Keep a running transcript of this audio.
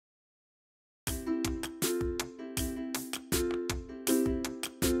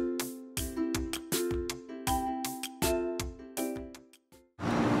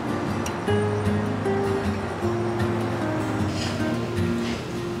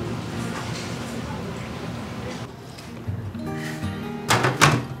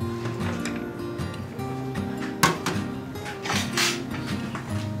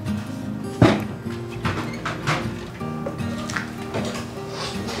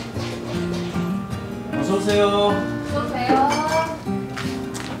어서 오세요. 어서 오세요.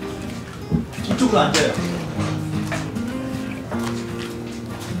 이쪽으로 앉아요.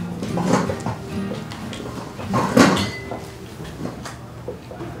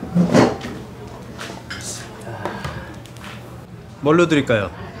 뭘로 드릴까요?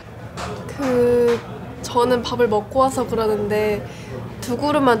 저는 밥을 먹고 와서 그러는데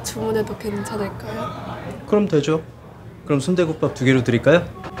 2그릇만 주문해도 괜찮을까요? 그럼 되죠. 그럼 순대국밥 2개로 드릴까요?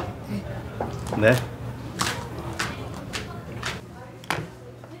 네.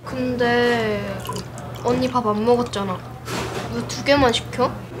 근데 언니 밥 안 먹었잖아. 왜 2개만 시켜?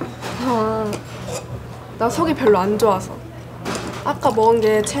 나 속이 별로 안 좋아서. 아까 먹은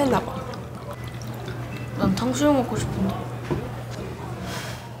게 체했나 봐. 난 탕수육 먹고 싶은데.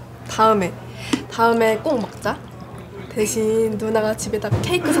 다음에 꼭 먹자. 대신 누나가 집에다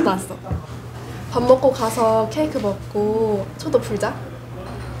케이크 사다 놨어. 밥 먹고 가서 케이크 먹고 초도 풀자.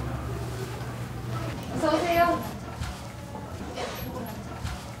 어서 오세요.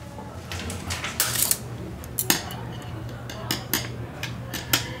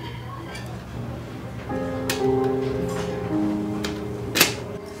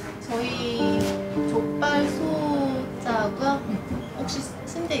 저희 족발 소자고요. 혹시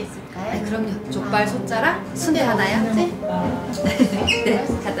순대 있을까요? 네, 그럼요. 족발 소자랑 순대 하나요? 네. 네,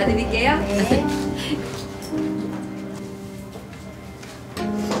 갖다 드릴게요. 네.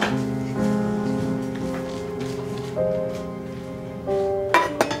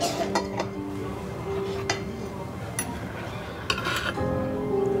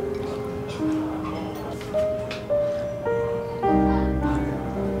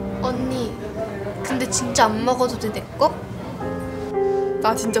 언니, 근데 진짜 안 먹어도 돼, 내 거?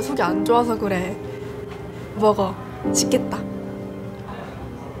 나 진짜 속이 안 좋아서 그래. 먹어. 식겠다.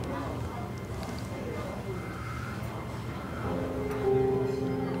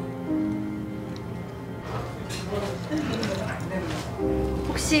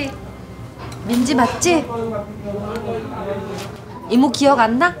 혹시 민지 맞지? 이모 기억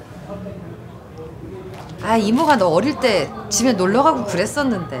안 나? 아, 이모가 너 어릴 때 집에 놀러 가고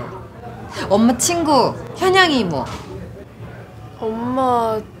그랬었는데. 엄마 친구 현양이 이모.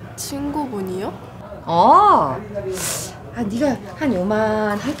 엄마 친구분이요? 아, 네가 한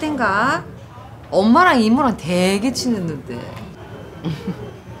요만 할 땐가? 엄마랑 이모랑 되게 친했는데.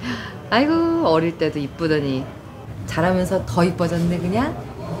 아이고, 어릴 때도 이쁘더니 자라면서 더 이뻐졌네 그냥.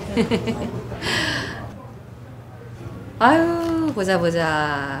 아유,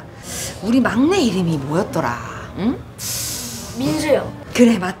 보자. 우리 막내 이름이 뭐였더라? 응? 민수요.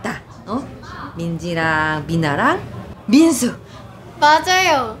 그래, 맞다. 민지랑 미나랑 민수.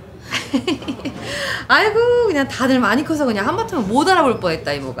 맞아요. 아이고, 그냥 다들 많이 커서 그냥 한바탕 못 알아볼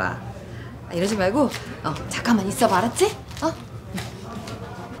뻔했다 이모가. 이러지 말고 잠깐만 있어봐, 알았지?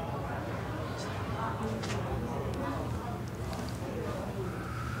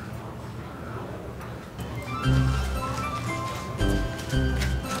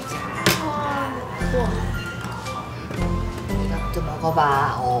 이것도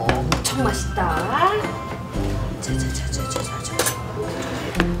먹어봐. 엄청 맛있다.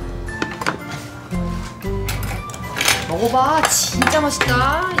 먹어봐. 진짜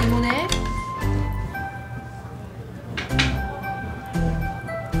맛있다. 이모네.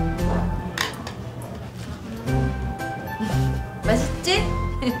 맛있지?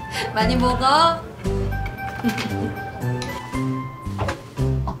 많이 먹어.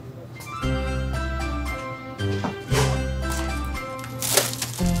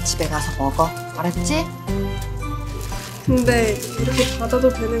 집에 가서 먹어. 알았지? 근데 이렇게 받아도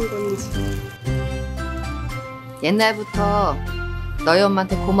되는 건지. 옛날부터 너희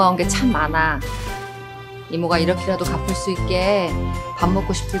엄마한테 고마운 게 참 많아. 이모가 이렇게라도 갚을 수 있게 밥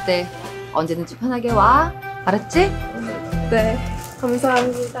먹고 싶을 때 언제든지 편하게 와. 알았지? 네,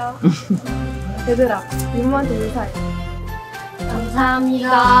 감사합니다. 얘들아, 이모한테 인사해.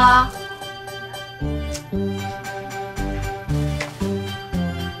 감사합니다.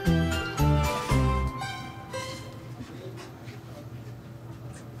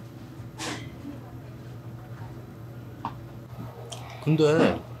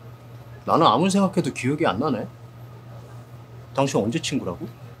 근데 나는 아무리 생각해도 기억이 안 나네. 당신 언제 친구라고?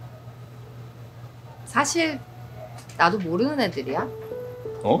 사실 나도 모르는 애들이야.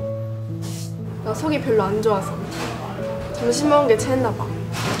 나 속이 별로 안 좋아서. 점심 먹은 게 체했나 봐.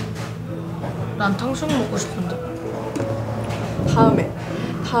 난 탕수육 먹고 싶은데.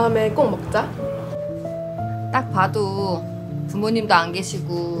 다음에 꼭 먹자. 딱 봐도 부모님도 안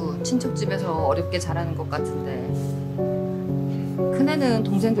계시고 친척 집에서 어렵게 자라는 것 같은데, 큰애는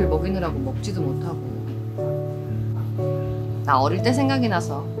동생들 먹이느라고 먹지도 못하고. 나 어릴 때 생각이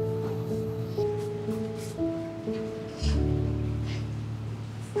나서.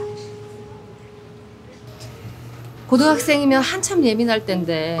 고등학생이면 한참 예민할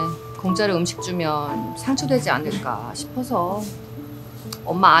텐데 공짜로 음식 주면 상처되지 않을까 싶어서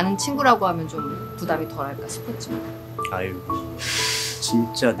엄마 아는 친구라고 하면 좀 부담이 덜할까 싶었죠. 아유,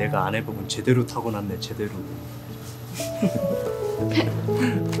 진짜 내가 안 해보면 제대로 타고났네, 제대로.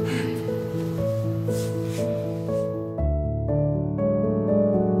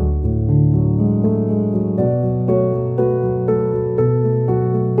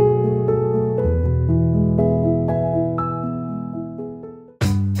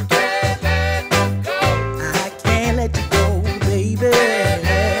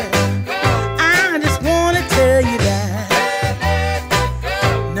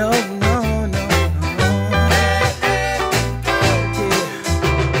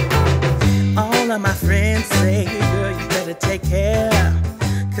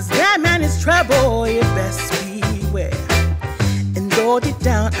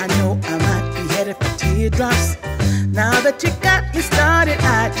 Now that you got me started,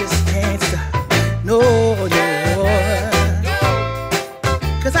 I just can't stop. No, no.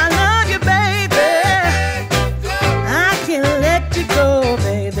 'Cause I love you, baby. I can't let you go,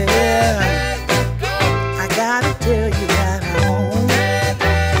 baby. I gotta tell you that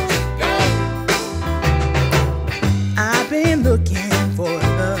I've been looking for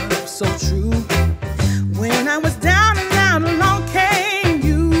love so true.